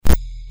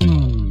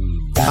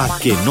A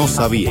que no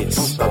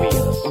sabías.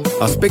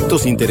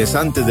 Aspectos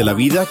interesantes de la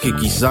vida que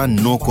quizá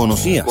no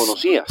conocías.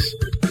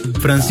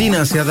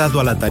 Francina se ha dado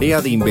a la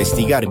tarea de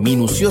investigar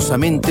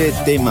minuciosamente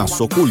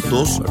temas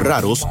ocultos,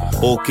 raros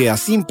o que a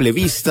simple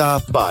vista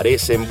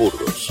parecen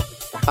burdos.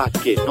 A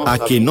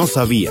que no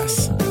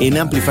sabías. En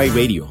Amplify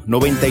Radio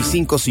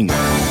 95.5.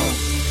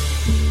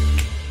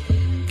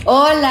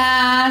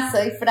 Hola,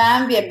 soy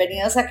Fran,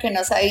 bienvenidos a Que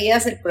No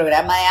Sabías, el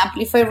programa de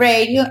Amplify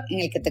Radio en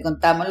el que te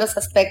contamos los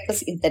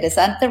aspectos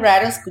interesantes,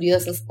 raros,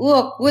 curiosos u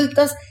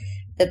ocultos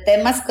de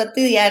temas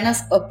cotidianos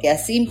o que a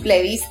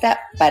simple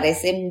vista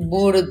parecen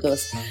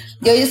burdos.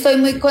 Y hoy estoy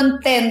muy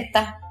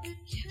contenta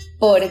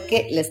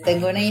porque les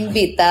tengo una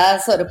invitada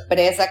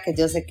sorpresa que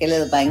yo sé que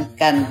les va a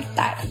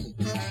encantar.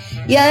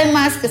 Y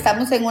además que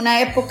estamos en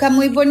una época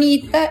muy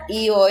bonita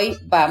y hoy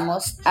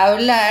vamos a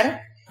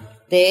hablar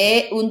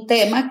de un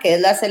tema que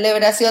es la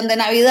celebración de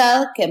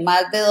Navidad, que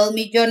más de 2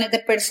 millones de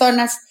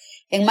personas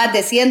en más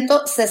de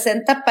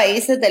 160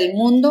 países del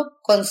mundo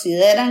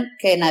consideran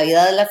que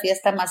Navidad es la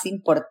fiesta más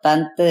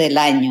importante del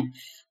año.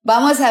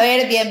 Vamos a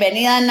ver,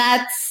 bienvenida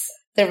Nats,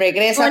 de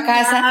regreso a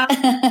casa.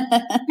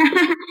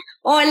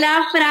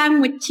 Hola Fran,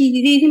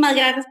 muchísimas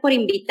gracias por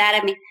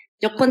invitarme.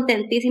 Yo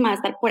contentísima de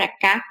estar por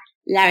acá.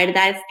 La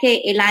verdad es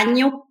que el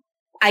año,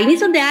 a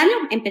inicios de año,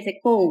 empecé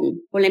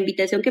con la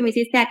invitación que me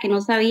hiciste a Que No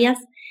Sabías,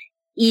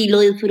 y lo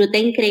disfruté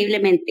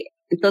increíblemente.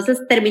 Entonces,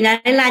 terminar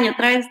el año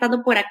otra vez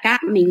estando por acá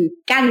me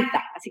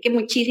encanta. Así que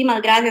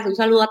muchísimas gracias. Un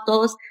saludo a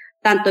todos,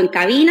 tanto en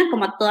cabina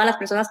como a todas las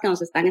personas que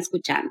nos están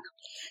escuchando.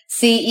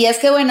 Sí, y es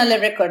que bueno, les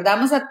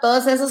recordamos a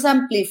todos esos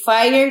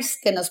amplifiers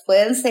que nos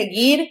pueden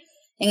seguir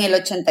en el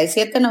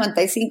 87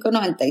 95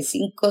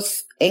 95,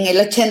 en el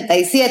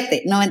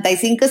 87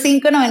 95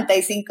 5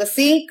 95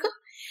 5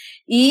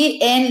 y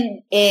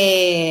en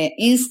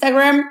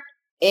Instagram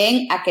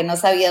en A Que No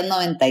Sabías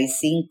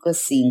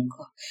 95.5.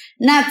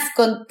 Nats,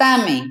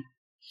 contame,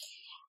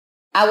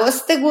 ¿a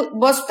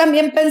vos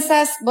también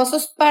pensás, vos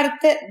sos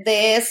parte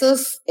de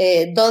esos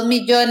 2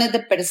 millones de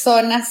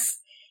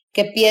personas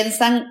que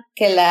piensan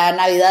que la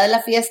Navidad es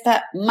la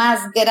fiesta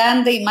más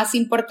grande y más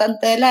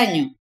importante del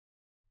año?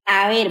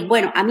 A ver,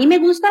 bueno, a mí me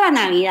gusta la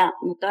Navidad,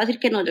 no te voy a decir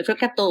que no, yo creo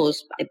que a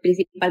todos,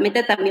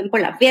 principalmente también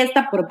por la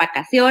fiesta, por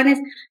vacaciones,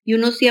 y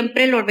uno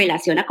siempre lo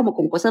relaciona como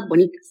con cosas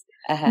bonitas.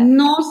 Ajá.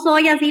 No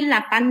soy así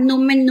la fan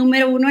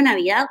número uno de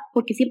Navidad,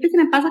 porque siempre se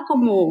me pasa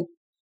como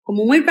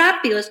muy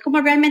rápido, es como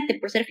realmente,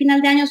 por ser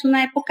final de año, es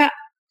una época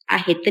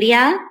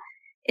ajetreada,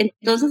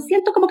 entonces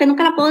siento como que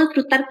nunca la puedo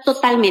disfrutar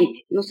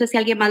totalmente. No sé si a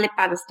alguien más le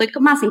pasa, estoy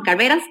más en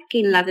carreras que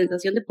en la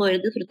sensación de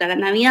poder disfrutar la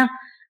Navidad,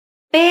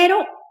 pero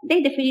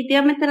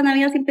definitivamente la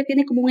Navidad siempre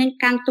tiene como un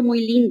encanto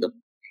muy lindo.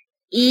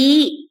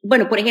 Y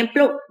bueno, por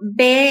ejemplo,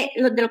 de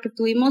lo que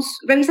estuvimos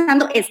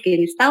revisando es que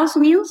en Estados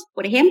Unidos,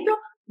 por ejemplo,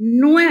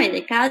 9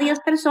 de cada 10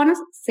 personas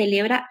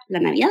celebra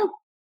la Navidad.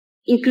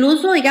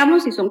 Incluso,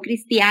 digamos, si son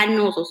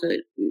cristianos o,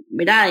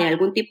 ¿verdad?, de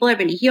algún tipo de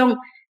religión.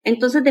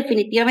 Entonces,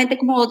 definitivamente,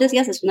 como vos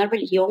decías, es una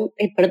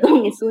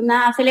es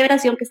una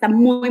celebración que está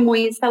muy,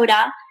 muy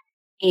instaurada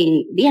a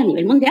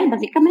nivel mundial,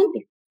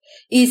 básicamente.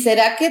 ¿Y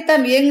será que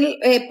también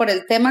por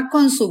el tema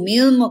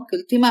consumismo que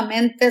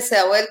últimamente se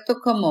ha vuelto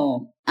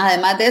como,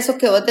 además de eso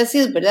que vos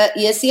decís, ¿verdad?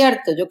 Y es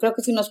cierto, yo creo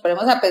que si nos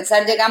ponemos a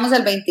pensar, llegamos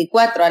al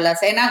 24, a la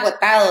cena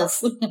agotados,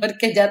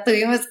 porque ya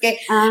tuvimos que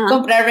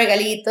comprar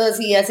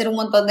regalitos y hacer un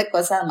montón de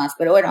cosas más.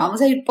 Pero bueno,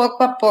 vamos a ir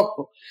poco a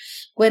poco.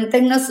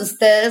 Cuéntenos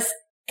ustedes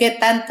qué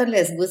tanto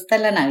les gusta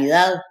la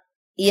Navidad.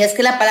 Y es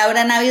que la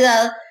palabra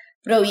Navidad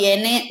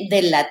proviene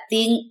del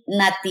latín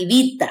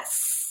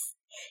nativitas.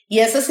 Y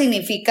eso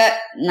significa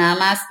nada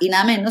más y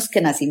nada menos que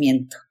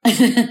nacimiento.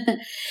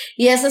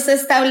 Y eso se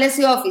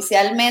estableció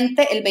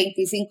oficialmente el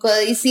 25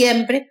 de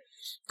diciembre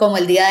como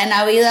el día de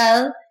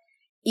Navidad.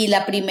 Y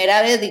la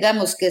primera vez,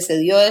 digamos, que se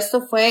dio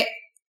esto fue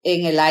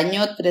en el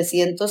año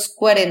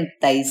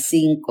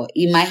 345.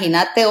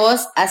 Imagínate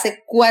vos,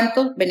 ¿hace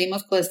cuánto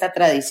venimos con esta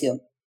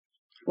tradición?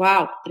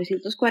 Wow,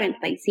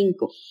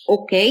 345.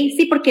 Ok,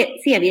 sí, porque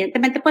sí,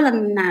 evidentemente pues la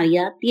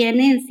Navidad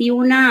tiene en sí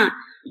una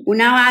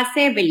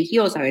base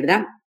religiosa,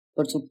 ¿verdad?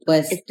 Por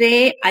supuesto.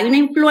 Hay una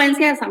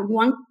influencia de San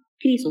Juan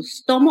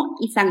Crisóstomo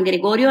y San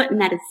Gregorio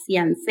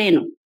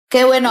Nacianceno.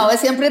 Qué bueno, hoy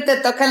siempre te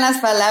tocan las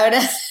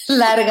palabras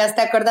largas.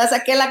 ¿Te acordás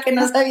aquella que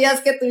no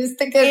sabías que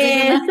tuviste que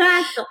decir?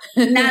 Exacto,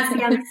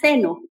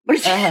 Nacianceno.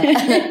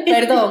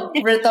 Perdón,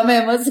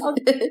 retomemos.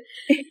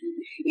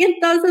 Y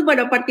entonces,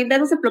 bueno, a partir de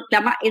eso se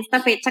proclama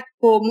esta fecha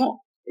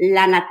como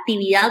la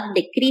Natividad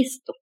de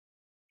Cristo.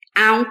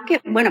 Aunque,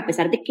 bueno, a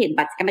pesar de que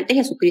básicamente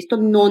Jesucristo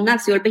no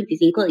nació el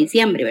 25 de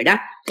diciembre, ¿verdad?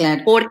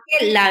 Claro. Porque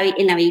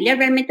en la Biblia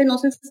realmente no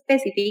se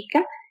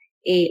especifica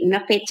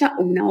una fecha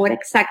o una hora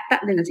exacta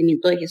del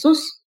nacimiento de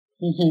Jesús.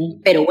 Uh-huh.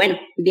 Pero bueno,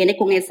 viene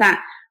con esa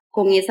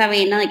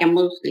vena,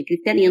 digamos, del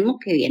cristianismo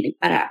que viene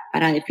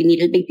para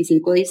definir el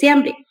 25 de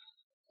diciembre.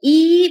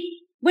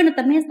 Y bueno,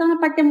 también está una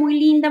parte muy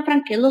linda,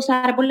 Fran, que es los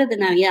árboles de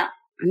Navidad.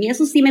 A mí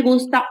eso sí me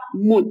gusta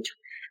mucho.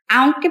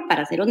 Aunque,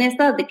 para ser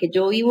honesta, desde que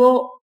yo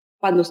vivo,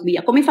 cuando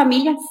vivía con mi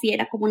familia, sí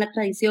era como una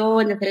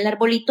tradición de hacer el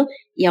arbolito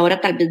y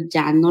ahora tal vez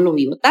ya no lo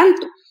vivo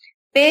tanto.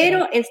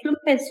 Pero esto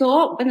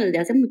empezó, bueno, desde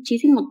hace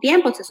muchísimo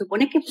tiempo. Se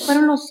supone que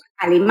fueron los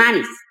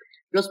alemanes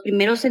los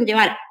primeros en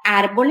llevar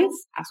árboles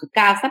a su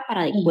casa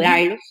para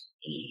decorarlos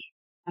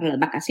para las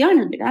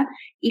vacaciones, ¿verdad?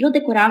 Y los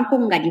decoraban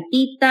con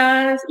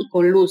galletitas y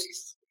con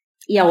luces.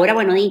 Y ahora,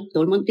 bueno,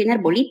 todo el mundo tiene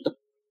arbolito.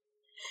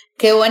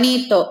 Qué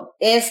bonito.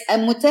 A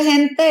mucha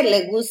gente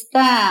le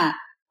gusta,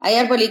 hay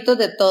arbolitos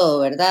de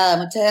todo, ¿verdad? A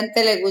mucha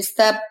gente le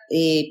gusta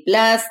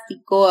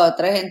plástico, a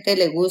otra gente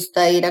le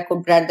gusta ir a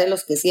comprar de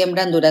los que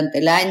siembran durante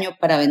el año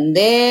para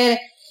vender.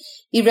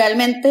 Y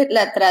realmente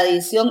la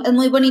tradición es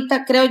muy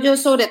bonita, creo yo,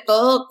 sobre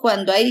todo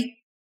cuando hay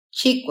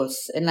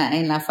chicos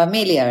en la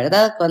familia,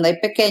 ¿verdad? Cuando hay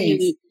pequeños.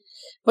 Sí.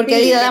 Porque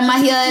sí, da la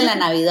magia de la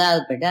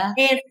Navidad, ¿verdad?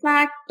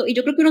 Exacto, y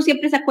yo creo que uno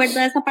siempre se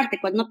acuerda de esa parte,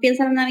 cuando uno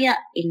piensa en la Navidad,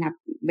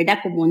 ¿verdad?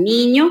 Como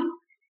niño,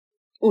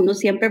 uno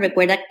siempre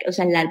recuerda, o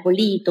sea, el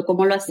arbolito,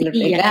 cómo lo hacía, que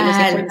lo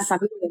hacía con la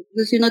familia.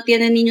 Entonces, si uno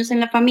tiene niños en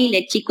la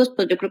familia, chicos,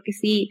 pues yo creo que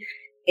sí,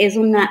 es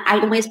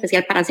algo muy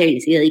especial para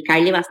hacerles y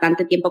dedicarle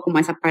bastante tiempo como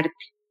a esa parte.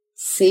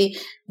 Sí,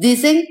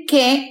 dicen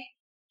que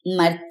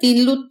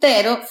Martín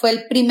Lutero fue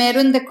el primero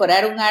en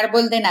decorar un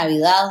árbol de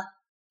Navidad.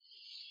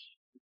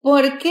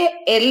 Porque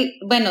él,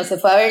 bueno, se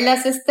fue a ver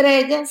las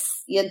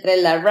estrellas y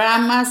entre las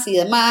ramas y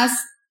demás,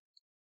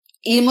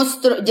 y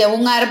llevó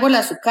un árbol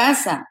a su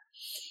casa.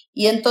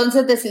 Y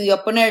entonces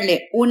decidió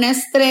ponerle una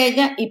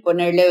estrella y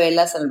ponerle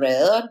velas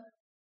alrededor.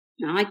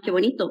 Ay, qué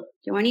bonito,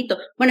 qué bonito.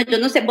 Bueno, yo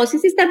no sé, ¿vos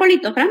hiciste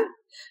arbolito, Fran?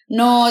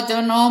 No,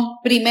 yo no.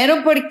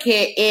 Primero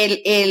porque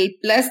el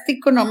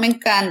plástico no me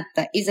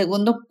encanta y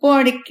segundo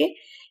porque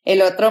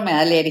el otro me da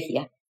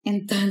alergia.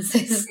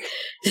 Entonces,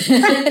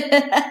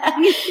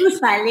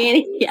 tus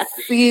alergias.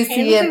 Sí,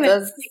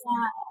 entonces.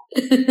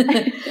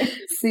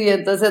 Sí,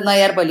 entonces no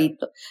hay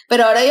arbolito.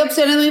 Pero ahora hay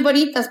opciones muy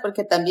bonitas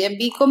porque también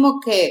vi como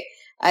que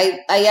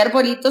hay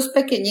arbolitos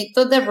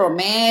pequeñitos de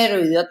romero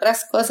y de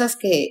otras cosas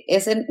que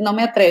ese no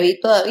me atreví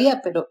todavía,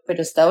 pero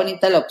está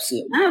bonita la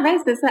opción. Ah,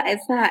 ves,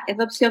 esa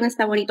opción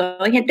está bonita.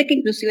 Hay gente que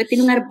inclusive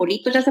tiene un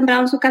arbolito ya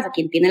sembrado en su casa,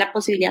 quien tiene la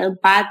posibilidad de un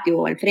patio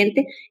o al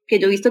frente, que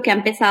yo he visto que ha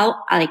empezado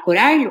a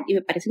decorarlo y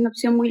me parece una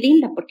opción muy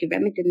linda porque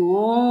realmente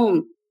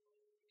no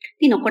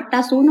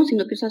cortas uno,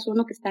 sino que usas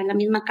uno que está en la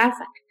misma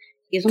casa.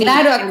 Y eso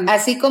claro,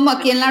 así como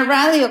aquí en la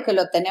radio que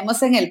lo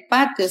tenemos en el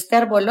patio, este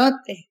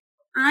arbolote.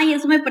 Ay,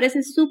 eso me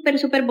parece súper,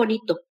 súper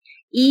bonito.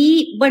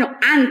 Y bueno,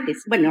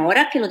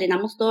 ahora que lo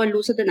llenamos todo de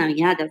luces de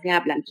Navidad, ya sea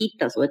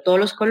blanquitas o de todos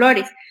los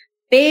colores,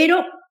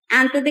 pero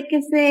antes de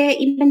que se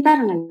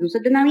inventaran las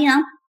luces de Navidad,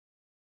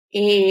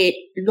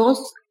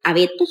 los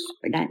abetos,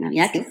 ¿verdad? De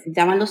Navidad, que se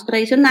llaman los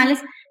tradicionales,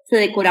 se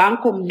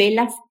decoraban con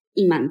velas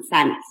y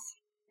manzanas.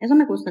 Eso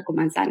me gusta, con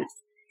manzanas.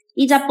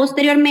 Y ya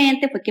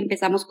posteriormente fue que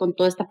empezamos con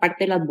toda esta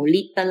parte de las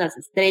bolitas, las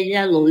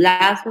estrellas, los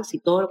lazos y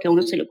todo lo que a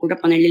uno se le ocurra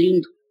ponerle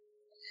lindo.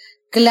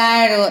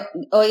 Claro,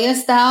 hoy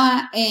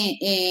estaba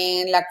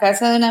en la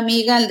casa de una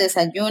amiga al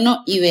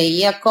desayuno y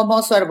veía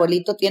cómo su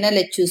arbolito tiene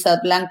lechuzas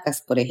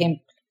blancas, por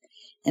ejemplo.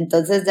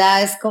 Entonces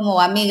ya es como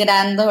va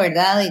migrando,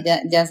 ¿verdad? Y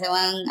ya se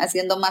van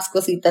haciendo más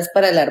cositas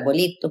para el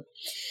arbolito.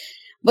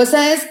 Vos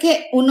sabés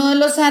que uno de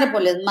los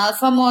árboles más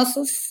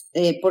famosos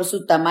por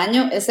su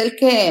tamaño es el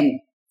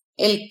que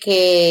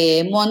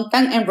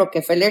montan en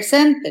Rockefeller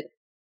Center,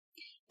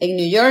 en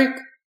New York.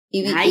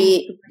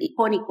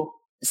 Icónico.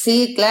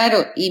 Sí,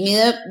 claro, y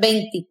mide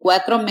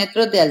 24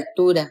 metros de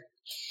altura.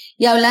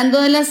 Y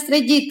hablando de la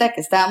estrellita,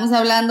 que estábamos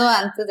hablando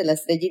antes, de la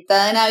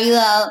estrellita de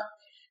Navidad,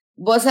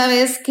 vos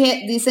sabés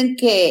que dicen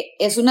que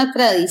es una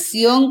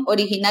tradición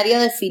originaria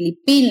de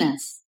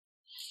Filipinas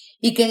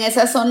y que en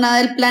esa zona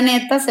del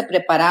planeta se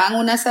preparaban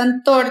unas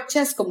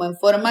antorchas como en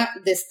forma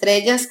de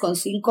estrellas con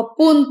 5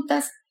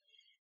 puntas.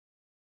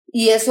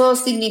 Y eso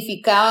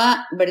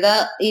significaba,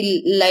 ¿verdad?,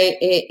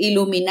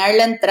 iluminar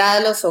la entrada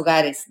de los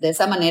hogares. De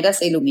esa manera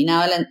se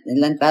iluminaba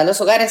la entrada de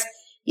los hogares.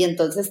 Y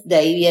entonces de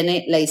ahí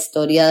viene la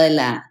historia de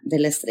la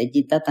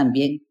estrellita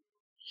también.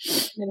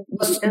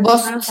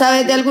 ¿Vos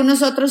sabes de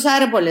algunos otros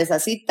árboles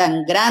así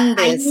tan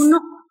grandes?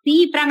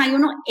 Sí, Fran, hay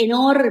uno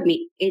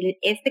enorme.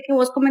 Este que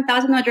vos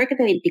comentabas en Nueva York es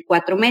de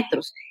 24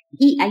 metros.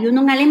 Y hay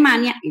uno en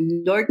Alemania,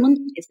 en Dortmund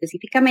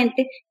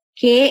específicamente,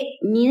 que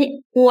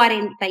mide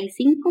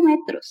 45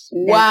 metros.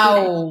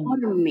 ¡Wow!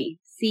 Enorme.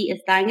 Sí,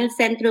 está en el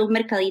centro de un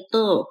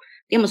mercadito,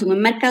 digamos, en un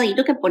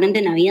mercadito que ponen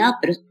de Navidad,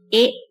 pero es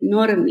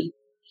enorme.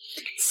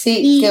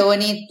 Sí, qué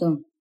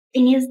bonito.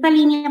 En esta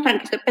línea,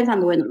 Frank, estoy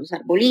pensando, bueno, los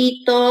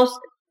arbolitos,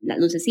 las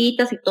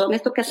lucecitas y todo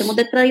esto que hacemos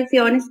de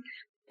tradiciones,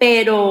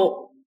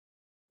 pero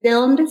 ¿de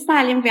dónde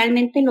salen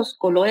realmente los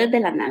colores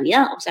de la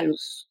Navidad? O sea,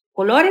 los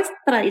colores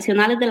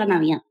tradicionales de la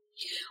Navidad.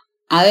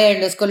 A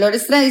ver, los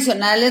colores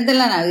tradicionales de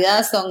la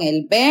Navidad son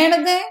el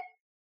verde,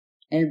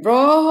 el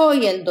rojo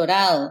y el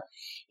dorado.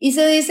 Y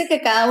se dice que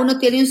cada uno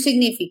tiene un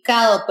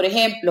significado. Por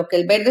ejemplo, que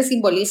el verde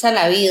simboliza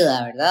la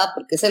vida, ¿verdad?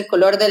 Porque es el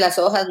color de las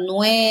hojas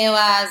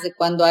nuevas, de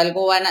cuando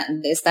algo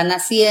está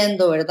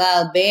naciendo,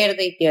 ¿verdad?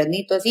 Verde y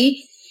tiernito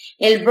así.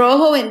 El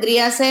rojo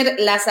vendría a ser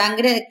la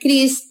sangre de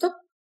Cristo.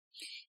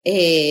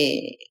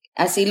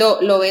 Así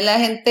lo ve la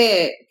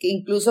gente, que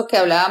incluso que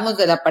hablábamos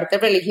de la parte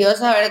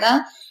religiosa,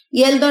 ¿verdad?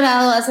 Y el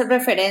dorado hace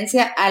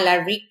referencia a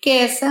la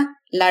riqueza,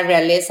 la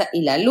realeza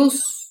y la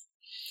luz.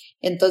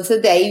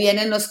 Entonces de ahí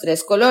vienen los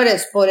 3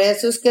 colores, por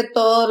eso es que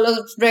todos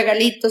los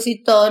regalitos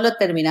y todo lo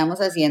terminamos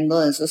haciendo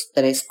de esos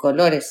 3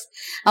 colores.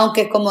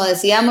 Aunque como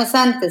decíamos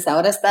antes,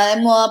 ahora está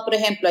de moda, por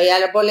ejemplo, hay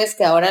árboles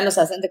que ahora los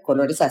hacen de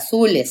colores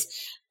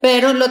azules,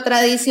 pero lo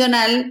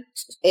tradicional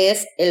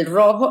es el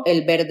rojo,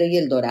 el verde y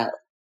el dorado.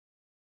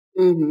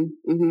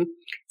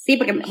 Sí,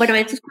 porque bueno,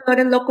 estos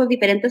colores locos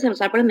diferentes en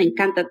los árboles me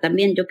encantan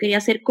también. Yo quería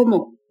hacer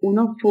como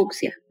uno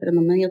fucsia, pero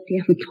no me dio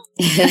tiempo.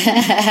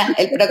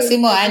 El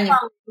próximo año.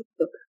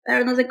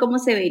 Pero no sé cómo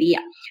se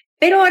vería.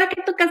 Pero ahora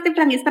que tocaste,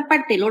 Fran, esta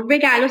parte de los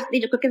regalos,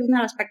 yo creo que es una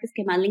de las partes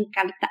que más le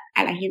encanta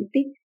a la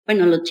gente.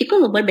 Bueno, los chicos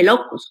los vuelve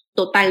locos,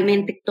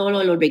 totalmente, todo lo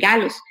de los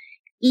regalos.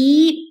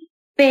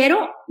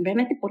 Pero,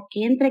 realmente, ¿por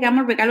qué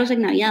entregamos regalos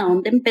en Navidad?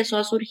 ¿Dónde empezó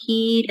a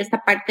surgir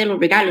esta parte de los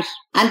regalos?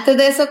 Antes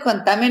de eso,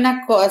 contame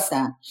una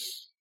cosa.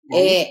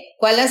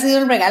 ¿Cuál ha sido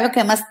el regalo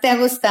que más te ha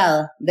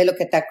gustado de lo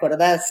que te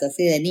acordás,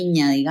 así de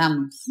niña,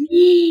 digamos?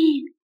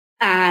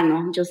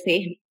 No, yo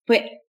sé.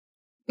 Fue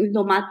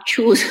lo más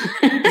chuzo.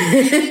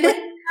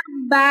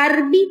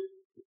 Barbie,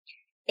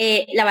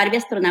 la Barbie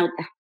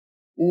astronauta.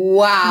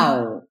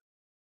 ¡Wow!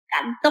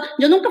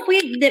 Yo nunca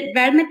fui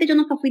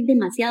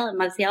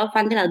demasiado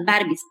fan de las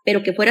Barbies,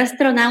 pero que fuera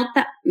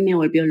astronauta me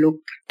volvió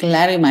loca.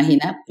 Claro,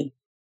 imagínate.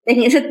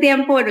 En ese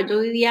tiempo, bueno, yo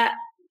vivía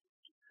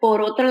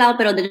por otro lado,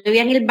 pero donde yo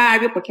vivía en el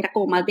barrio, porque era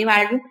como más de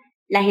barrio,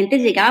 la gente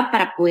llegaba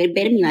para poder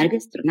ver mi Barbie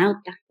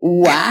astronauta.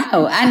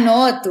 ¡Wow!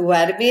 No, tu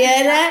Barbie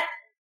era...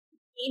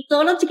 Y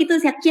todos los chiquitos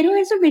decían, quiero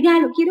ver su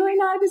regalo, quiero ver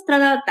la Barbie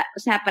astronauta. O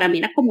sea, para mí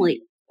era como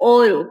de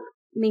oro.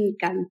 Me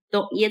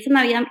encantó. Y esa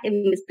Navidad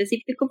en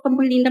específico fue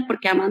muy linda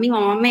porque además mi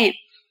mamá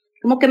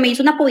como que me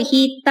hizo una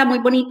cobijita muy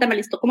bonita, me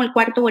listó como el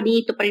cuarto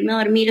bonito para irme a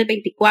dormir el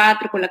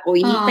 24 con la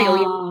cobijita y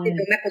obviamente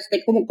yo me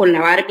acosté como con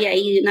la Barbie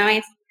ahí de una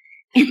vez.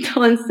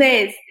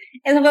 Entonces,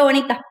 eso fue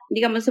bonita.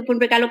 Digamos, ese fue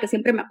un regalo que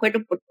siempre me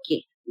acuerdo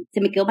porque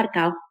se me quedó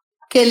marcado.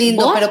 Qué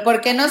lindo, ¿vos? Pero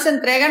 ¿por qué no se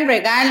entregan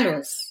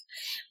regalos?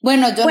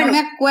 Bueno, no me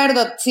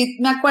acuerdo, sí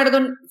me acuerdo,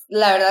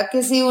 la verdad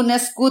que sí, un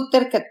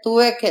scooter que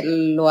tuve que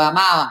lo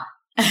amaba.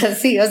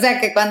 Sí, o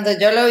sea que cuando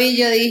yo lo vi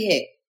yo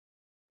dije,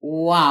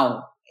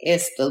 wow,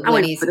 esto es buenísimo.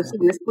 Bueno, pero sí,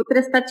 un scooter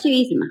está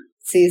chivísima.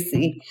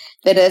 Sí,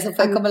 pero eso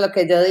fue como lo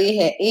que yo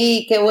dije,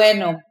 y qué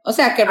bueno, o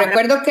sea que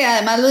recuerdo que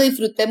además lo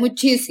disfruté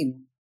muchísimo.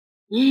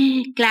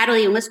 Claro,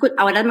 de un scooter,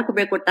 ahora me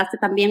recordaste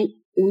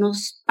también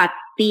unos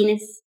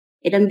patines,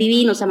 eran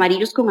divinos,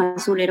 amarillos con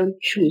azul, eran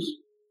chus.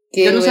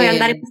 Yo no sabía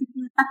andar en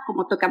bicicleta,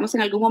 como tocamos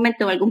en algún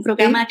momento en algún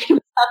programa que no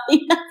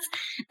sabías.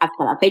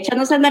 Hasta la fecha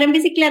no sé andar en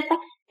bicicleta,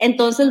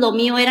 entonces lo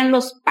mío eran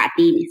los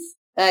patines.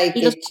 Ay,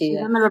 y los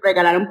patines me los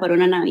regalaron por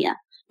una Navidad.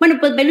 Bueno,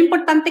 pues ve lo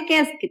importante que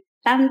es que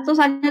tantos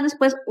años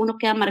después uno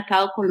queda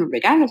marcado con los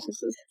regalos,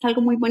 eso es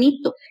algo muy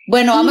bonito.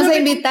 Bueno, vamos a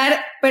invitar,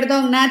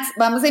 Nats,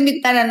 vamos a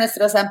invitar a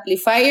nuestros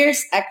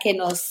amplifiers a que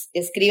nos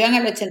escriban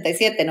al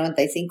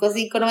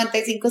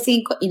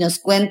 87-95-5-95-5 y nos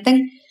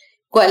cuenten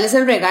cuál es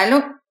el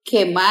regalo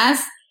que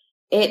más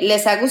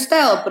les ha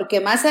gustado,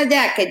 porque más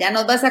allá, que ya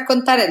nos vas a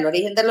contar el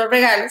origen de los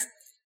regalos,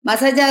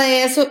 más allá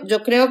de eso,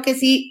 yo creo que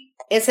sí,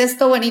 es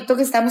esto bonito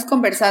que estamos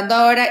conversando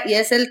ahora y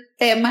es el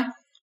tema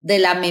de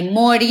la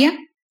memoria,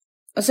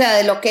 o sea,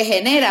 de lo que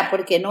genera,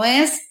 porque no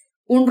es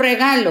un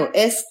regalo,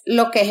 es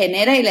lo que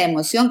genera y la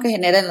emoción que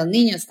genera en los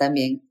niños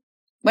también,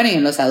 bueno, y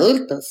en los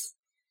adultos.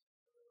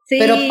 Sí.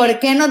 Pero ¿por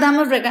qué nos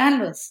damos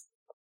regalos?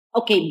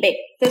 Ok,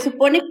 se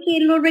supone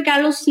que los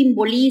regalos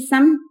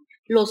simbolizan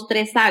los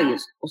 3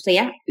 sabios, o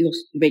sea,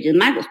 los Reyes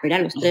Magos,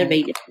 ¿verdad? Los 3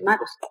 Reyes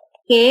Magos,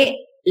 que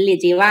le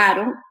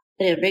llevaron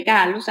 3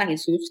 regalos a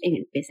Jesús en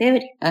el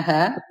pesebre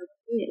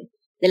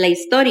de la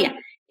historia.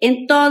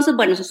 Entonces,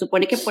 bueno, se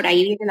supone que por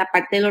ahí viene la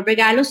parte de los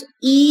regalos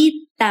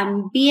y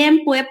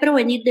también puede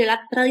provenir de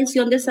la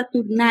tradición de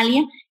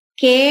Saturnalia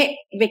que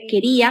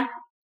requería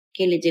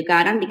que le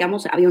llegaran,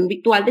 digamos, había un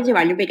ritual de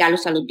llevarle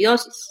regalos a los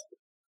dioses.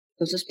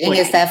 Entonces, en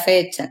esta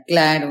fecha,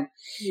 claro.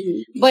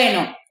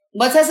 Bueno,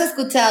 vos has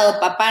escuchado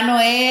Papá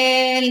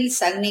Noel,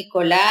 San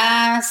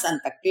Nicolás,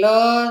 Santa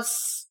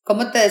Claus.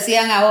 ¿Cómo te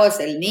decían a vos?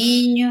 ¿El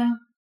niño?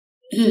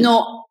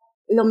 No,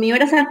 lo mío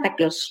era Santa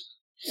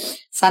Claus.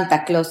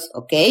 Santa Claus,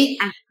 ok.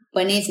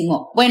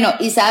 Buenísimo. Bueno,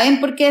 ¿y saben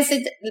por qué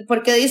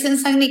dicen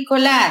San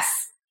Nicolás?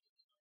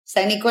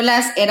 San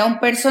Nicolás era un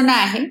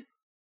personaje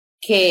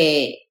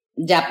que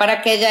ya para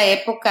aquella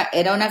época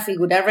era una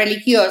figura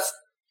religiosa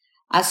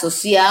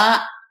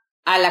asociada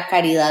a la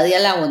caridad y a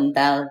la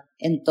bondad.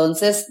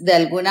 Entonces, de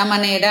alguna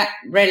manera,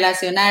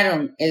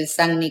 relacionaron el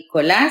San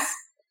Nicolás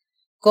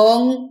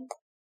con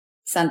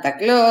Santa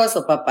Claus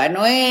o Papá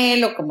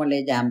Noel o como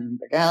le llaman,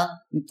 ¿verdad?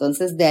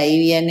 Entonces, de ahí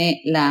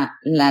viene la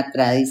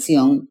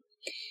tradición.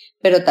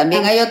 Pero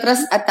también hay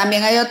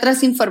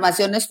otras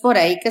informaciones por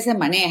ahí que se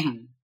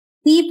manejan.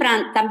 Sí,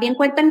 Fran, también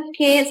cuentan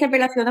que se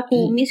relaciona con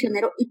un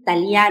misionero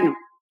italiano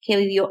que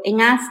vivió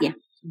en Asia.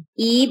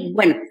 Y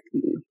bueno,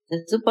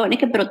 se supone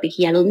que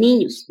protegía a los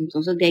niños,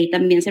 entonces de ahí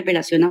también se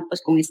relaciona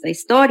pues con esta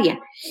historia.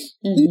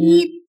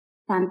 Y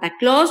Santa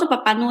Claus o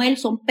Papá Noel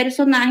son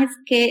personajes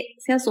que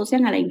se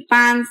asocian a la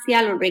infancia,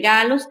 a los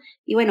regalos,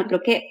 y bueno,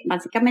 creo que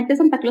básicamente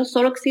Santa Claus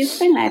solo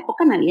existe en la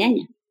época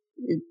navideña,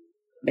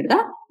 ¿verdad?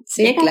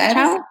 Sí, llega, claro.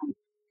 Chao.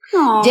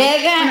 No,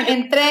 llega, bueno,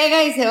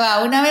 entrega y se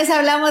va. Una vez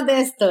hablamos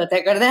de esto, ¿te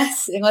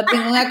acordás? En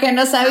una que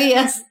no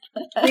sabías.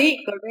 Sí,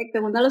 correcto,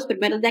 uno de los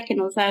primeros días que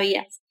no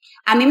sabías.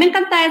 A mí me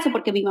encanta eso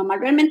porque mi mamá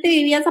realmente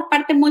vivía esa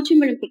parte mucho y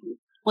me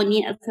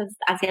ponía, o sea,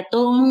 hacía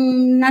toda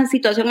una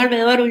situación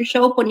alrededor, un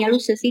show, ponía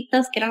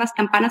lucecitas que eran las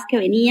campanas que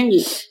venían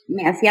y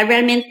me hacía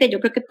realmente, yo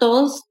creo que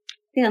todos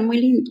quedan muy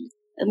lindos.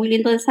 Es muy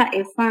lindo esa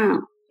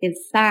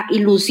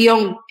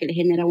ilusión que le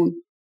genera a uno.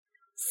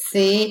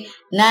 Sí,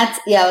 Nats,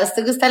 ¿y a vos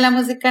te gusta la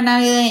música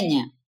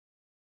navideña?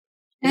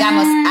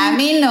 Digamos, a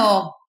mí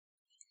no.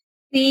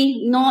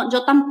 Sí, no,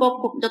 yo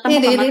tampoco. Es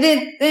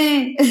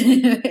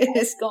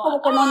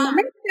como que no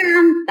me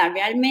encanta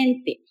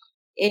realmente.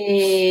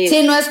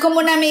 Sí, no es como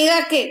una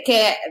amiga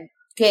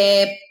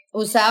que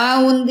usaba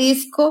un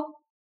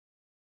disco,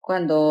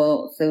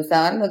 cuando se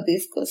usaban los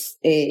discos,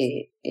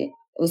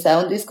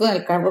 usaba un disco en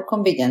el carro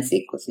con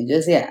villancicos, y yo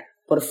decía,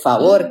 por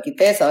favor,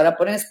 quite eso, ahora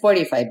ponen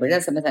Spotify,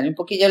 ¿verdad? Se me sale un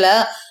poquillo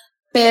helado,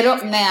 pero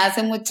me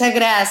hace mucha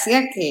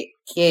gracia que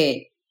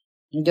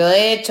yo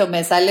de hecho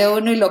me sale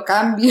uno y lo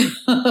cambio.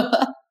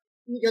 A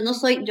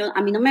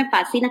mí no me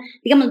fascina.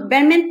 Digamos,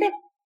 realmente,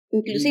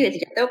 inclusive, si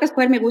ya tengo que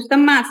escoger, me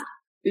gustan más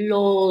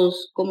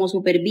los como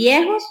súper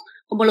viejos,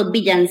 como los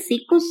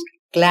villancicos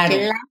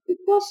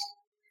clásicos.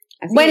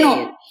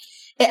 Bueno,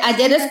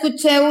 ayer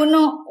escuché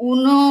unos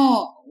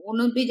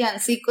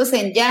villancicos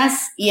en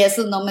jazz y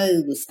esos no me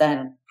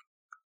disgustaron.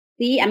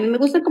 Sí, a mí me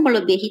gustan como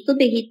los viejitos.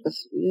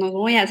 No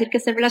voy a decir que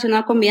esté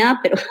relacionado con mi edad,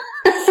 pero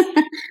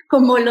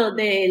como los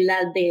de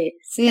las de...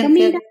 Sí, pero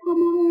mira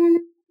cómo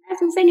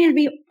hacen en el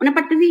río. Una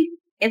parte sí,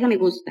 esa me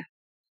gusta.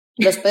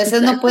 Los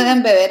peces no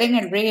pueden beber en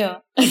el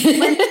río.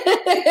 Bueno,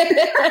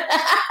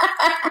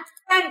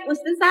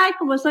 usted sabe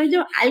cómo soy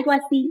yo, algo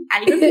así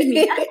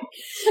similar.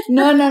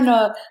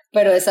 No,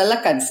 pero esa es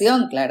la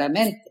canción,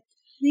 claramente.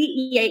 Sí,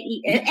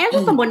 y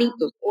esos son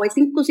bonitos, o es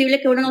imposible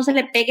que uno no se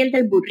le pegue el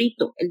del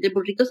burrito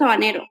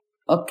sabanero.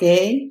 Ok,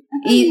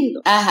 y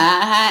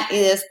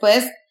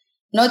después,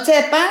 Noche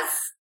de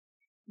Paz.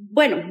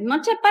 Bueno,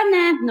 Noche de Paz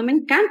no me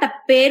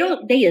encanta,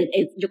 pero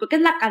yo creo que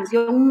es la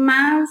canción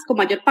más, con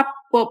mayor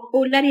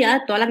popularidad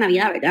de toda la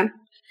Navidad, ¿verdad?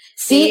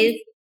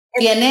 Sí,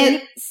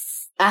 tiene,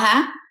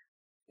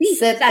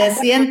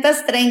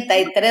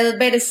 733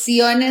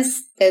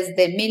 versiones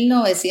desde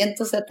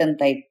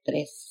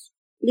 1973.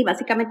 Y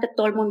básicamente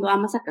todo el mundo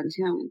ama esa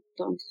canción,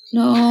 entonces.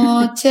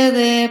 Noche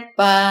de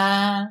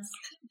Paz.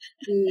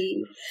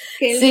 Sí,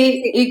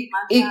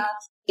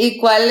 ¿y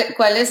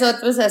cuáles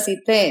otros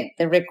así te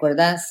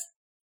recuerdas?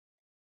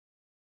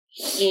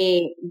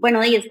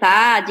 Bueno, ahí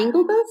está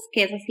Jingle Bells,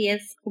 que ese sí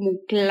es como un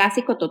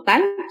clásico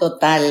total.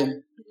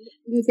 Total.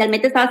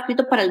 Inicialmente estaba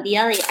escrito para el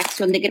Día de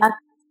Acción de Gracias.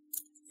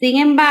 Sin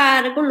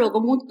embargo,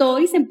 luego mutó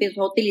y se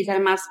empezó a utilizar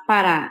más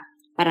para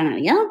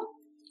Navidad.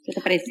 ¿Qué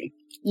te parece?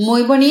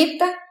 Muy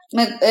bonita,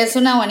 es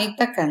una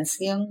bonita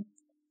canción.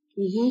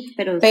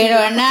 Pero sí,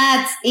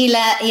 Nats, y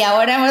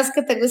ahora vos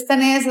que te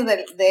gustan esos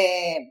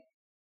de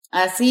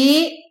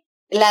así,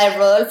 la de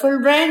Rodolfo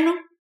el Reno.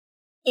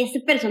 Ese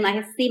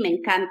personaje sí me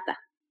encanta.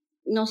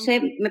 No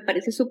sé, me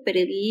parece súper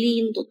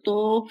lindo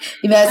todo.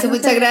 Y me hace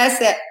mucha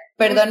gracia,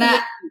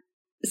 perdona,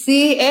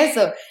 sí,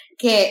 eso,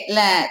 que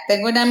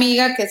tengo una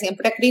amiga que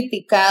siempre ha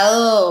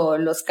criticado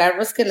los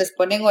carros que les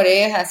ponen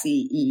orejas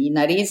y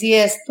nariz y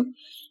esto,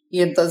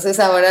 y entonces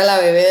ahora la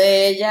bebé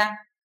de ella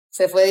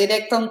se fue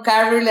directo a un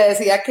carro y le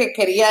decía que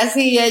quería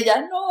así, y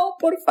ella, no,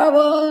 por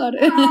favor.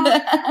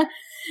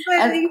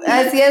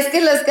 Así es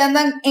que los que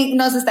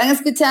nos están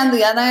escuchando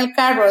y andan en el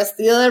carro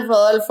vestido de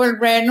Rodolfo el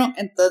Reno,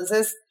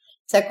 entonces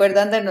se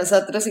acuerdan de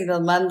nosotros y nos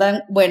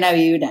mandan buena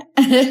vibra.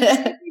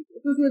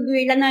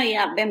 Vivir la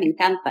Navidad, me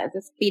encanta ese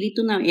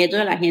espíritu navideño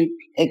de la gente.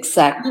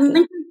 Exacto. Me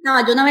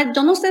encantaba.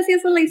 Yo no sé si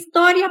esa es la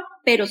historia,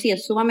 pero sí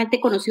es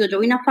sumamente conocido. Yo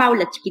vi una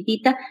fábula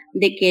chiquitita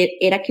de que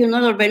era que uno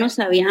de los renos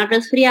se había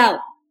resfriado.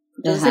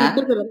 Entonces se le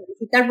puso la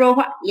camiseta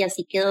roja y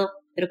así quedó.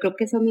 Pero creo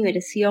que esa es mi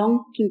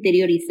versión que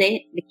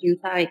interioricé de quién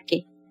sabe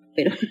qué.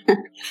 Pero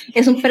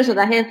es un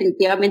personaje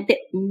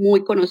definitivamente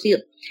muy conocido.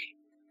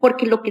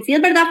 Porque lo que sí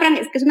es verdad, Fran,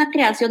 es que es una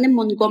creación de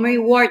Montgomery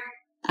Ward,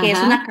 que es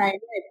una cadena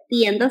de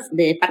tiendas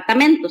de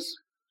departamentos.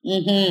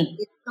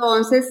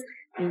 Entonces,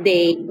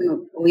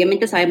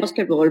 obviamente sabemos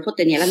que Rodolfo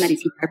tenía la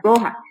naricita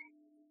roja.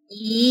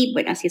 Y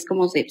bueno, así es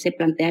como se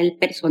plantea el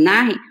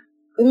personaje.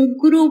 Un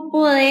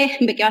grupo de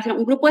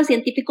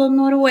científicos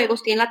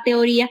noruegos tiene la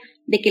teoría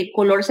de que el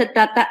color se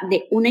trata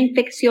de una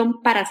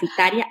infección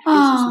parasitaria en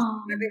su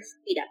sistema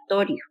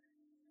respiratorio.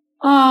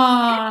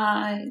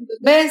 Ay,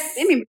 ¿ves?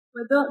 Me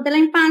acuerdo de la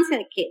infancia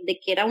de que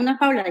era una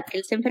fábula, de que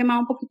él se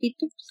enfermaba un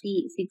poquitito,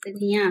 sí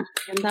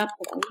andaba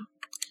por ahí.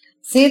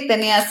 Sí,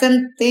 tenía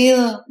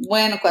sentido.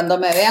 Bueno, cuando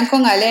me vean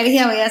con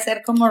alergia voy a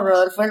ser como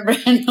Rodolfo el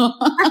Reno.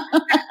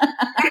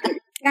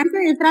 Se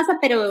disfraza,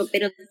 pero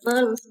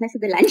todos los meses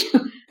del año.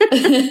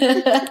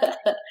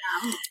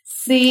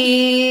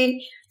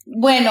 Sí,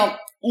 Bueno,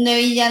 de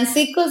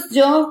villancicos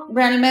yo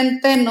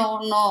realmente no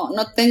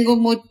tengo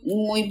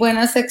muy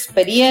buenas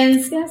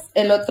experiencias.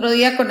 El otro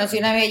día conocí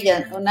una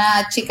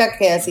chica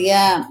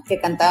que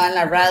cantaba en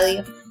la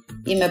radio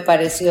y me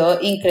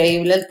pareció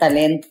increíble el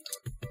talento.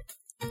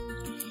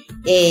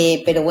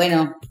 Pero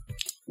bueno,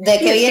 ¿de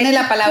qué viene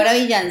la palabra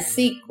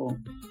villancico?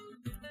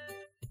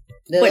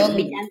 Bueno,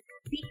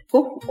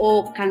 villancico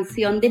o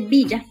canción de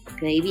villa,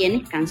 que de ahí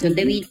viene, canción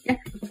de villa,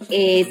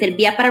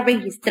 servía para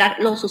registrar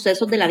los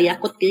sucesos de la vida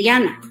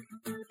cotidiana.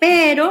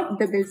 Pero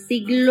desde el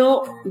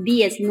siglo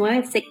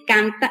XIX se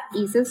canta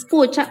y se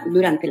escucha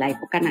durante la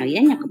época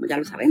navideña, como ya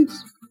lo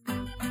sabemos.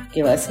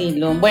 Qué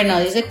vacilo. Bueno,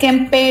 dice que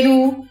en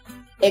Perú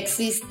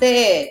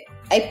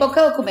hay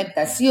poca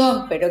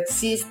documentación, pero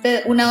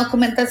existe una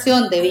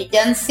documentación de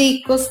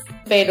villancicos,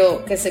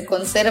 pero que se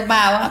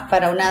conservaba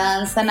para una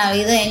danza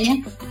navideña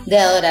de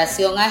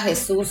adoración a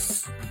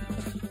Jesús.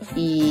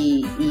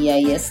 Y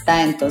ahí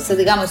está. Entonces,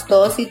 digamos,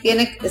 todo sí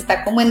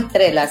está como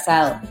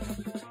entrelazado.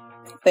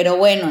 Pero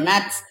bueno,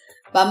 Nats,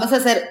 vamos a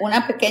hacer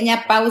una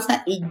pequeña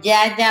pausa y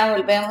ya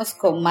volvemos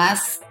con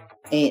más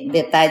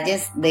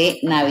detalles de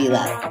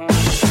Navidad.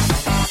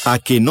 A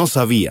que no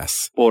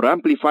sabías. Por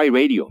Amplify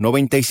Radio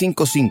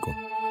 95.5.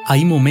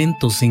 Hay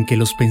momentos en que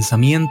los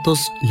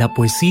pensamientos, la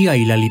poesía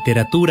y la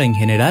literatura en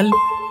general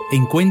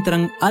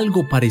encuentran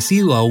algo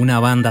parecido a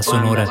una banda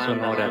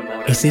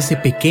sonora. Es ese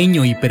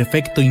pequeño y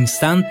perfecto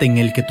instante en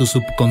el que tu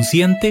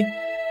subconsciente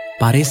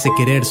parece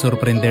querer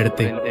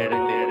sorprenderte.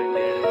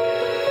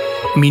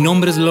 Mi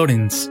nombre es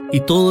Lawrence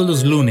y todos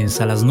los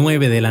lunes a las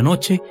 9 de la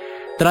noche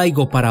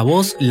traigo para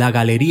vos la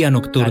Galería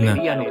Nocturna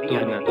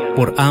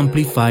por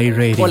Amplify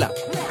Radio. Hola,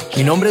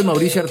 mi nombre es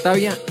Mauricio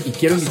Artavia y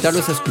quiero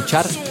invitarlos a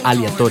escuchar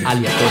Aleatorio.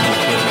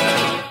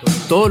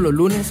 Todos los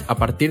lunes a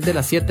partir de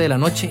las 7 de la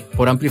noche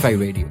por Amplify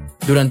Radio.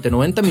 Durante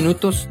 90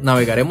 minutos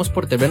navegaremos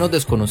por terrenos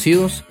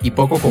desconocidos y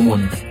poco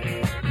comunes,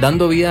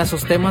 dando vida a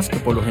esos temas que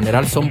por lo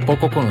general son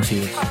poco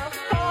conocidos.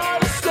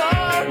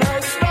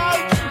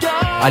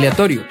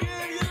 Aleatorio,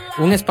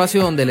 un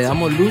espacio donde le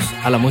damos luz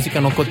a la música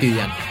no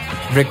cotidiana.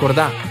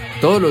 Recordá,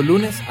 todos los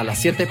lunes a las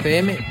 7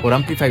 p.m. por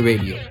Amplify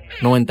Radio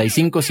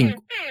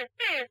 95.5.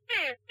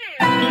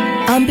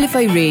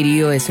 Amplify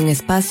Radio es un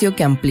espacio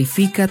que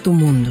amplifica tu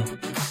mundo.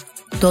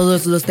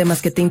 Todos los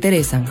temas que te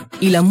interesan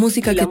y la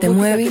música que te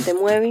mueve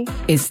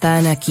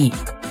están aquí.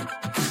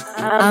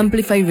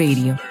 Amplify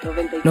Radio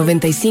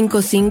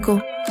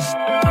 95.5,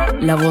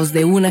 la voz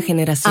de una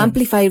generación.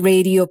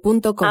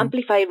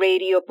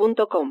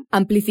 Amplifyradio.com.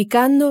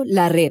 Amplificando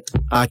la red.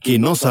 A que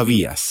no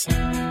sabías.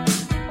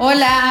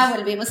 Hola,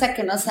 volvimos a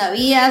que no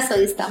sabías.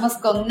 Hoy estamos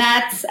con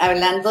Nats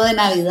hablando de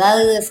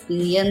Navidad y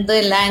despidiendo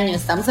el año.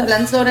 Estamos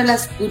hablando sobre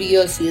las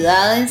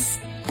curiosidades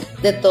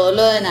de todo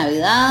lo de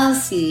Navidad.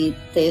 Si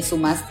te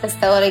sumaste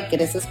hasta ahora y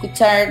quieres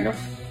escucharlo,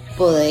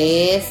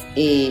 podés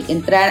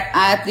entrar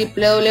a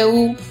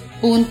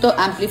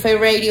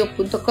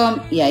www.amplifyradio.com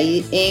y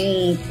ahí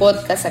en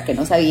podcast a que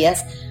no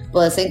sabías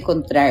podés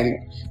encontrarlo.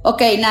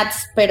 Ok,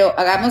 Nats, pero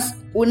hagamos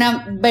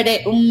un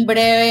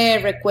breve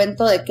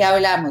recuento de qué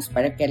hablamos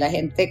para que la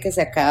gente que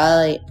se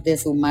acaba de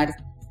sumar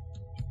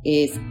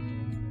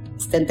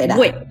esté enterada.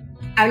 Bueno,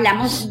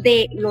 hablamos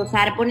de los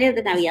árboles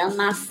de Navidad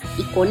más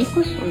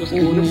icónicos, o los que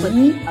uno los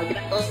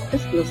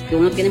que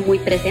uno tiene muy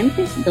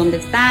presentes, dónde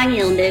están y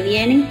de dónde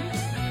vienen.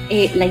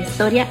 La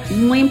historia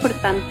muy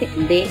importante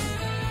de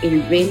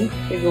el Ren,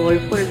 de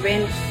Rodolfo el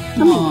Ren.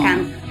 Eso me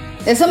encanta.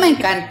 Eso me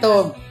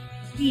encantó.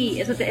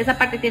 Sí, esa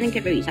parte tienen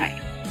que revisar.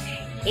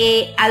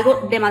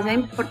 Algo demasiado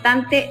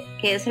importante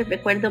que es el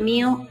recuerdo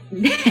mío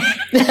de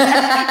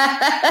la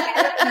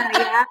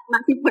Navidad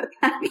más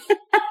importante.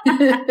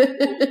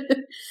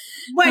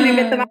 Bueno, y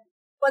me tomamos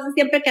cosas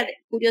siempre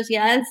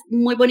curiosidades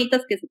muy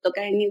bonitas que se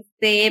tocan en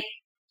este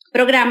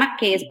programa,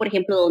 que es, por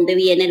ejemplo, dónde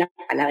viene la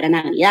palabra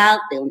Navidad,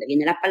 de dónde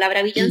viene la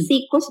palabra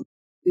villancicos.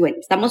 Y bueno,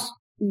 estamos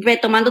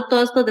retomando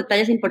todos estos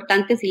detalles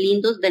importantes y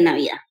lindos de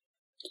Navidad.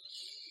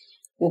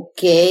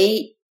 Ok.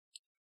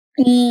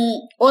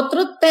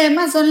 Otro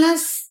tema son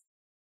las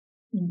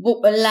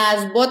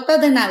botas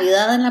de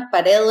Navidad en la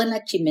pared o en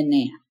la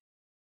chimenea.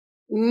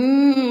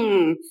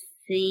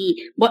 Sí.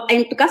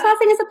 ¿En tu casa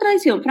hacen esa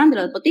tradición, Fran, de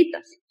las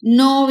botitas?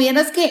 No,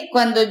 vieras que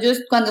cuando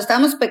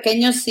estábamos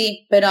pequeños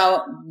sí,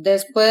 pero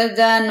después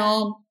ya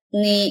no,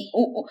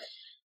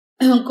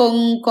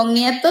 con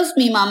nietos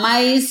mi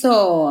mamá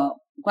hizo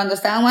cuando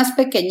estaban más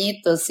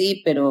pequeñitos,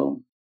 sí,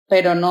 pero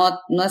no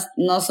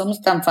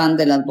somos tan fan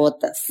de las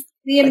botas.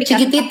 Sí, en mi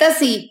chiquititas casa,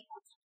 sí.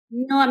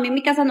 No, a mí en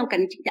mi casa nunca,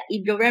 ni chiquita.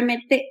 Y yo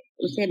realmente,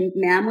 o sea,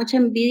 me da mucha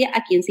envidia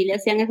a quien sí le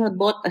hacían esas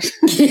botas.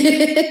 Yo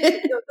soy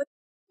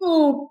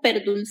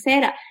súper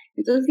dulcera.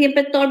 Entonces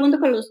siempre todo el mundo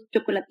con los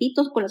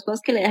chocolatitos, con las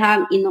cosas que le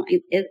dejaban. Y no,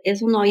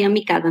 eso no había en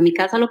mi casa. En mi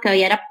casa lo que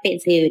había era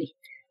pesebre.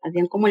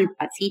 Hacían como el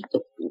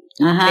pasito.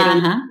 Pero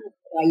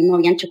ahí no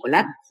habían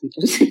chocolates.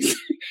 Entonces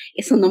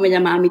eso no me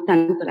llamaba a mí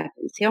tanto la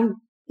atención.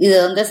 ¿Y de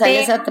dónde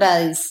sale esa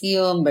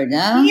tradición,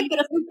 verdad? Sí,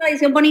 pero es una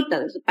tradición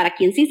bonita. Para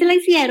quien sí se la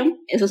hicieron,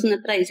 eso es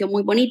una tradición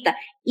muy bonita.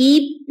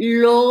 Y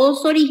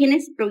los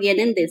orígenes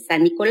provienen de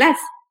San Nicolás,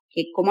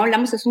 que como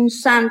hablamos es un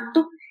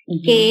santo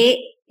que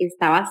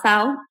está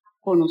basado,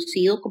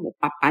 conocido como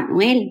Papá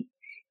Noel.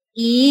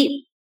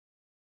 Y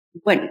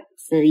bueno,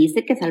 se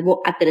dice que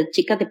salvó a 3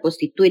 chicas de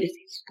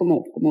prostituirse, es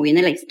como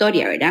viene la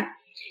historia, ¿verdad?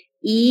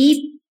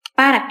 Y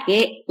para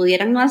que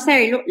pudieran no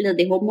hacerlo, les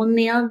dejó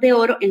monedas de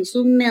oro en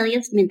sus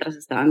medias mientras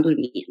estaban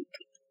durmiendo.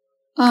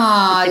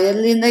 Ay, es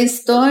linda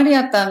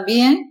historia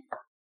también.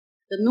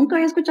 Nunca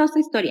había escuchado esta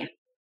historia.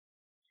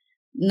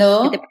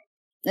 No,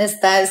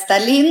 está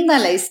linda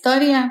la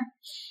historia.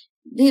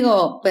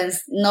 Digo,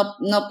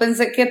 no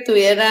pensé que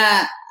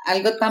tuviera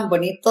algo tan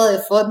bonito de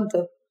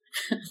fondo,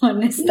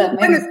 honestamente.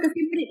 Bueno, es que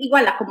siempre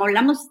igual, como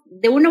hablamos,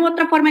 de una u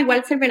otra forma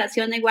igual se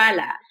relaciona igual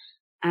a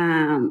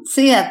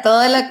sí, a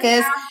todo lo que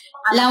es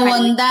la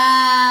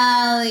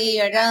bondad y,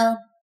 ¿verdad?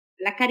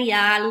 La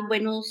caridad, los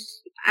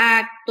buenos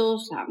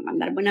actos, a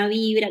mandar buena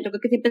vibra. Yo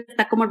creo que siempre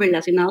está como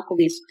relacionado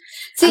con eso.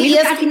 Sí, y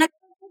al final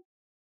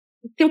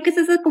creo que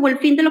ese es como el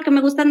fin de lo que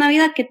me gusta en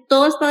Navidad, que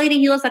todo está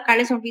dirigido a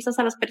sacarle sonrisas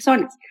a las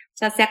personas.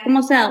 O sea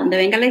como sea, donde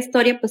venga la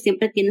historia, pues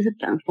siempre tiene ese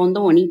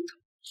trasfondo bonito.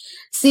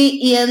 Sí,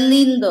 y es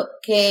lindo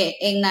que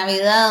en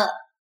Navidad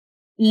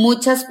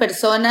muchas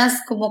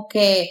personas como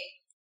que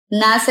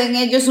nace en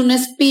ellos un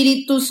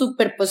espíritu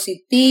súper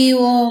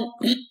positivo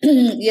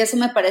y eso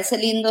me parece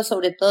lindo,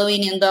 sobre todo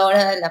viniendo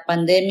ahora de la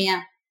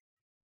pandemia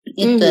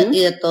y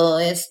de todo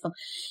esto.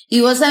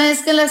 Y vos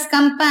sabés que las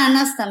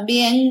campanas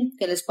también,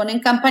 que les ponen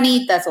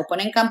campanitas o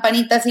ponen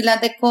campanitas y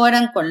las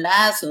decoran con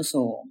lazos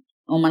o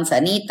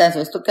manzanitas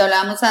o esto que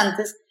hablábamos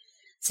antes,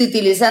 se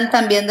utilizan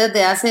también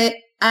desde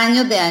hace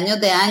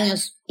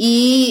años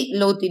y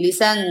lo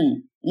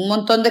utilizan un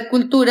montón de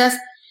culturas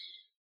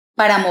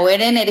para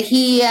mover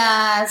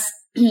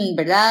energías,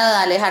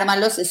 ¿verdad? Alejar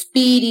malos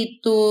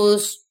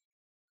espíritus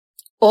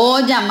o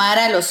llamar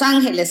a los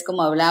ángeles,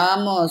 como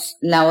hablábamos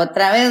la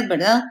otra vez,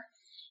 ¿verdad?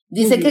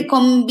 Dice que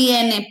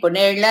conviene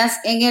ponerlas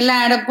en el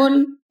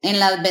árbol, en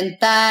las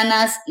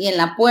ventanas y en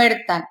la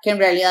puerta, que en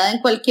realidad en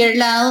cualquier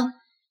lado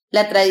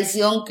la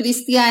tradición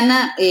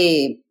cristiana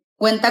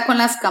cuenta con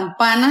las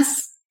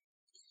campanas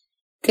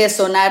que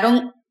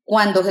sonaron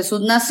cuando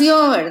Jesús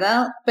nació,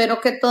 ¿verdad? Pero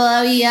que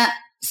todavía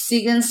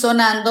siguen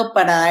sonando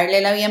para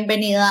darle la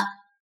bienvenida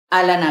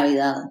a la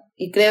Navidad.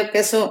 Y creo que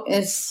eso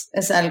es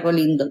algo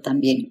lindo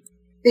también.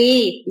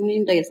 Sí, muy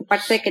lindo. Y esa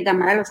parte de que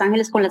llamar a los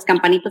ángeles con las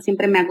campanitas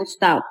siempre me ha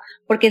gustado.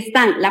 Porque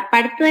están la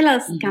parte de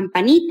las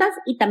campanitas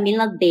y también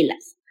las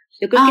velas.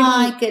 Yo creo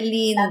 ¡ay, qué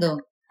lindo!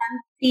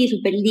 Sí,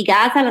 súper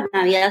ligadas a la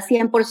Navidad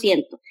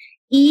 100%.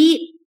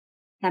 Y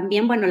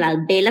también, bueno, las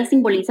velas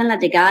simbolizan la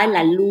llegada de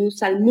la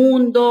luz al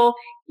mundo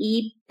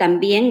y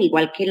también,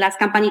 igual que las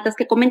campanitas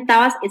que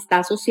comentabas, está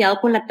asociado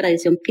con la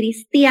tradición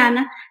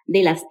cristiana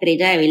de la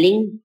estrella de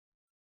Belén.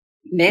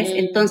 ¿Ves?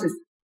 Entonces,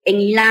 en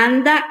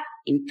Irlanda,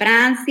 en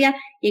Francia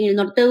y en el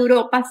norte de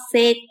Europa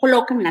se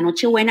coloca en la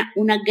Nochebuena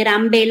una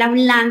gran vela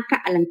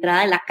blanca a la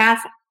entrada de la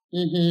casa.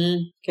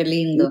 Qué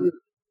lindo.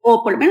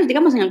 O por lo menos,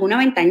 digamos, en alguna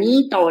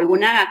ventanita o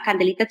alguna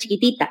candelita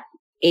chiquitita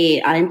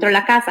adentro de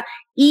la casa.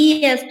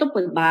 Y esto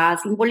pues va a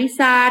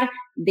simbolizar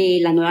de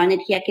la nueva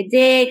energía que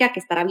llega, que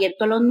estar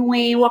abierto a lo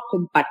nuevo, a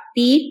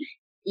compartir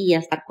y a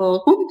estar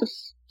todos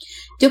juntos.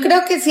 Yo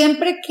creo que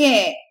siempre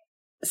que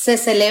se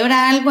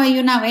celebra algo hay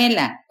una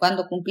vela.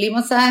 Cuando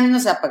cumplimos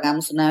años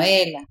apagamos una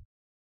vela.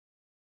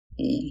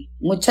 Y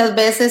muchas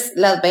veces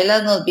las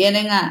velas nos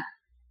vienen a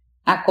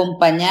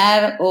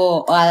acompañar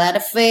o a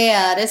dar fe,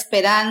 a dar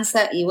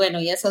esperanza y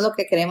bueno, y eso es lo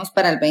que queremos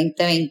para el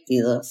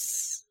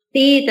 2022.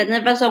 Sí,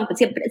 tenés razón,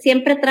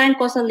 siempre traen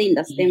cosas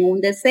lindas, tengo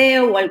un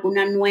deseo o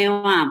alguna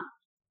nueva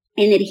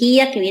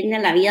energía que viene a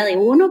la vida de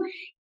uno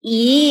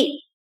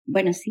y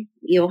bueno, sí,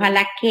 y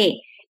ojalá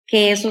que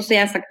eso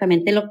sea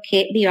exactamente lo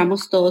que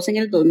vivamos todos en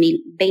el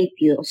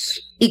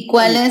 2022. ¿Y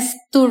cuál es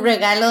tu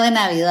regalo de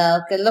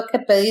Navidad? ¿Qué es lo que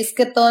pedís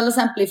que todos los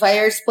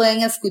amplifiers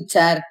pueden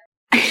escuchar?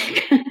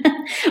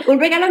 ¿Un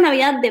regalo de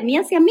Navidad de mí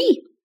hacia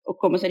mí? ¿O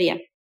cómo sería?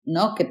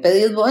 No, ¿qué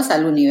pedís vos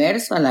al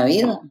universo, a la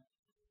vida?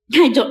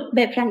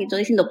 Frank, y yo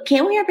diciendo,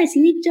 ¿qué voy a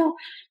recibir yo?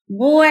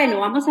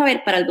 Bueno, vamos a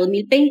ver, para el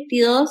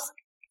 2022,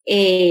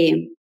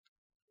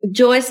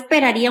 yo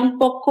esperaría un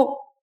poco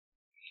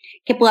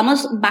que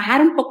podamos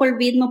bajar un poco el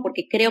ritmo,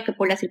 porque creo que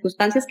por las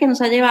circunstancias que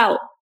nos ha llevado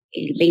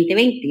el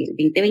 2020 y el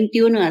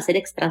 2021 de hacer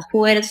extra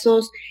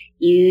esfuerzos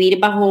y vivir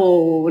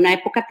bajo una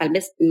época, tal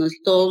vez, no sé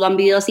si todos lo han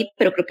vivido así,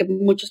 pero creo que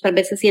muchos tal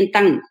vez se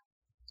sientan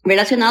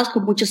relacionados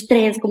con mucho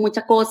estrés, con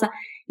mucha cosa,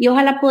 y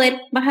ojalá poder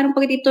bajar un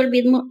poquitito el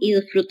ritmo y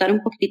disfrutar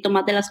un poquitito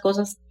más de las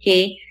cosas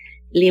que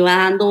le va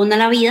dando uno a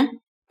la vida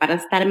para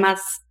estar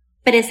más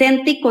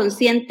presente y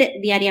consciente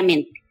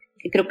diariamente.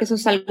 Que creo que eso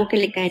es algo que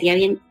le caería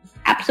bien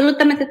a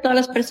absolutamente todas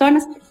las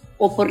personas,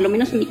 o por lo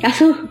menos en mi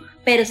caso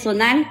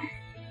personal,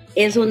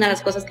 es una de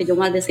las cosas que yo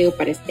más deseo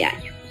para este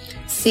año.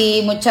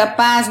 Sí, mucha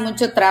paz,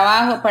 mucho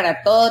trabajo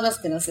para todos los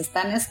que nos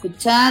están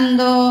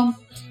escuchando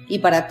y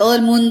para todo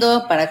el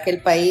mundo, para que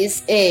el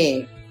país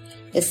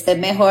esté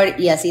mejor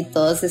y así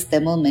todos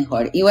estemos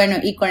mejor. Y bueno,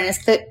 y con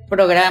este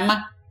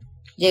programa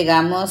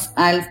llegamos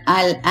a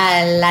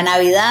la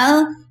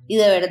Navidad y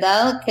de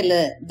verdad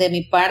que de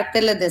mi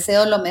parte les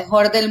deseo lo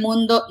mejor del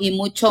mundo y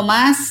mucho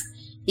más,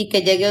 y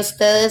que llegue a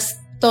ustedes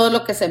todo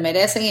lo que se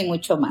merecen y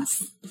mucho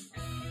más.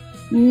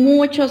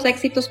 Muchos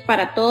éxitos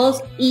para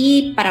todos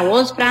y para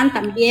vos, Fran,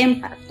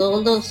 también, para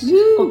todos los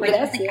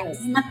compañeros de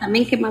Casima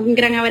también, que más un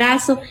gran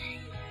abrazo.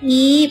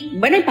 Y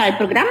bueno, y para el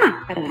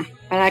programa,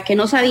 para que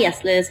no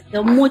sabías, les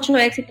deseo mucho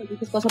éxito,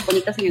 muchas cosas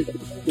bonitas en el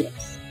 2022.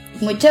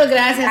 Muchas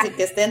gracias y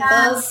que estén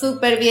todos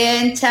súper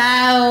bien.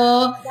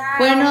 Chao.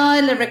 Bueno,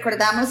 les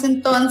recordamos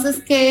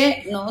entonces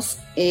que nos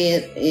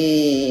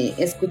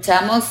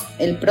escuchamos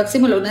el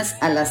próximo lunes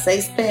a las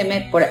 6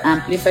 p.m. por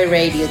Amplify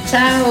Radio.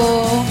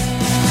 Chao.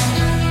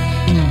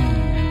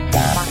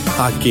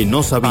 ¿A que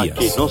no sabías?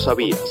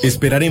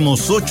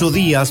 Esperaremos 8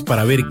 días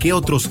para ver qué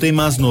otros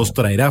temas nos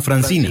traerá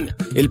Francina.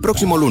 El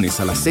próximo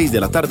lunes a las 6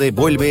 de la tarde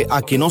vuelve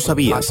A que no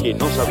sabías.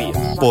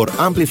 Por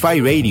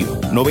Amplify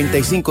Radio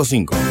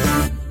 95.5.